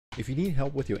If you need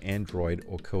help with your Android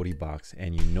or Kodi box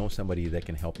and you know somebody that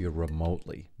can help you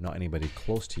remotely, not anybody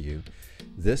close to you,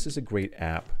 this is a great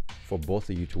app for both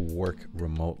of you to work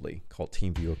remotely called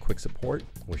Teamviewer Quicksupport.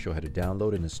 We'll show you how to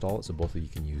download and install it so both of you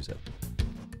can use it.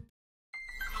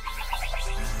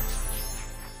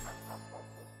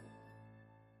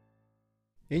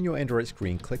 In your Android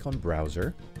screen, click on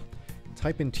Browser,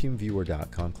 type in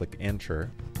teamviewer.com, click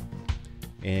Enter,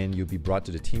 and you'll be brought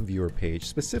to the Teamviewer page.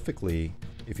 Specifically,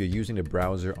 if you're using the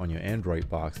browser on your Android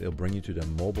box, it'll bring you to the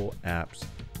mobile apps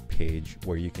page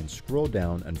where you can scroll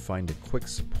down and find the quick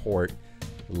support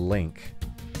link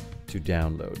to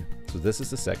download. So this is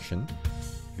the section.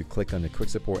 If you click on the quick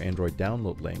support Android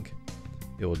download link,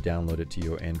 it will download it to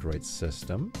your Android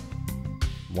system.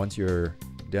 Once you're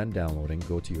done downloading,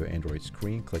 go to your Android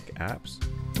screen, click apps,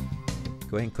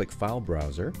 go ahead and click file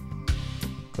browser,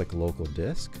 click local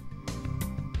disk,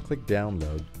 click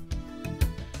download,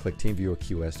 click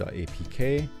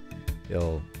teamviewerqs.apk,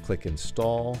 it'll click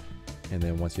install, and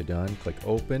then once you're done, click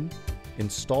open,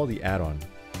 install the add-on,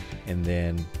 and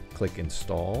then click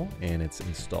install, and it's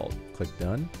installed. Click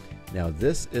done. Now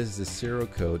this is the serial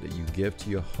code that you give to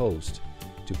your host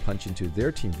to punch into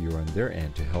their Teamviewer on their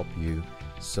end to help you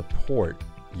support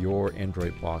your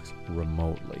Android box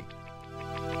remotely.